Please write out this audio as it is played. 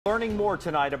Learning more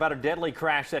tonight about a deadly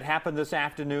crash that happened this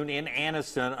afternoon in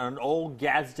Anniston on Old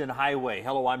Gadsden Highway.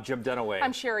 Hello, I'm Jim Dunaway.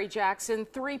 I'm Sherry Jackson.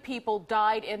 3 people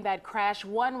died in that crash.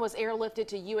 1 was airlifted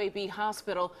to UAB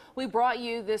Hospital. We brought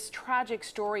you this tragic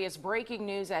story as breaking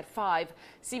news at 5.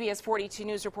 CBS 42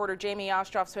 News reporter Jamie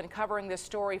Ostroff's been covering this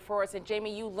story for us. And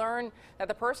Jamie, you learn that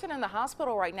the person in the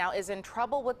hospital right now is in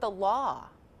trouble with the law.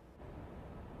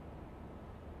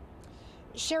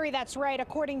 Sherry, that's right.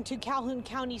 According to Calhoun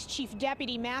County's Chief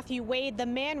Deputy Matthew Wade, the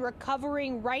man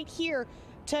recovering right here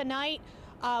tonight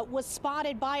was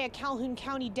spotted by a Calhoun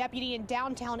County deputy in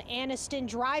downtown Anniston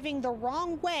driving the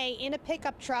wrong way in a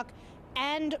pickup truck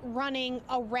and running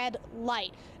a red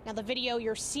light. Now, the video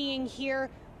you're seeing here,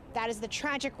 that is the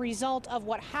tragic result of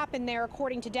what happened there,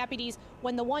 according to deputies,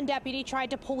 when the one deputy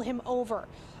tried to pull him over.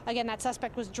 Again, that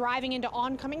suspect was driving into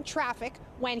oncoming traffic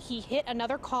when he hit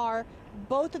another car.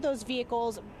 Both of those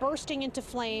vehicles bursting into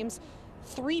flames.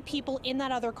 3 people in that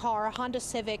other car, a Honda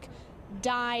Civic,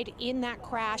 died in that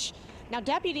crash. Now,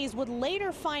 deputies would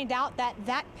later find out that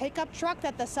that pickup truck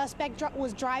that the suspect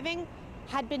was driving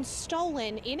had been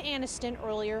stolen in Anniston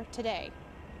earlier today.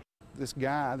 This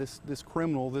guy, this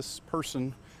criminal, this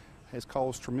person has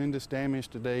caused tremendous damage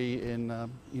today, and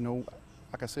you know,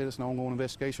 like I said, it's an ongoing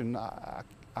investigation.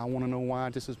 I want to know why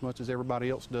just as much as everybody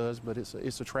else does, but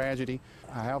it's a tragedy.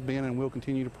 I have been and will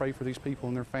continue to pray for these people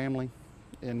and their family,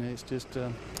 and it's just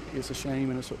it's a shame,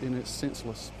 and it's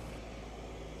senseless.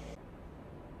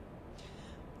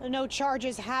 No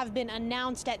charges have been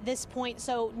announced at this point,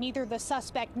 so neither the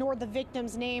suspect nor the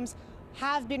victims' names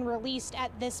have been released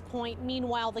at this point.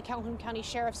 Meanwhile, the Calhoun County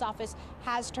Sheriff's Office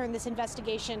has turned this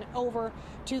investigation over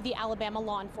to the Alabama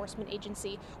Law Enforcement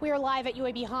Agency. We are live at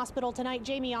UAB Hospital tonight.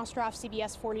 Jamie Ostroff,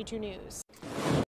 CBS 42 News.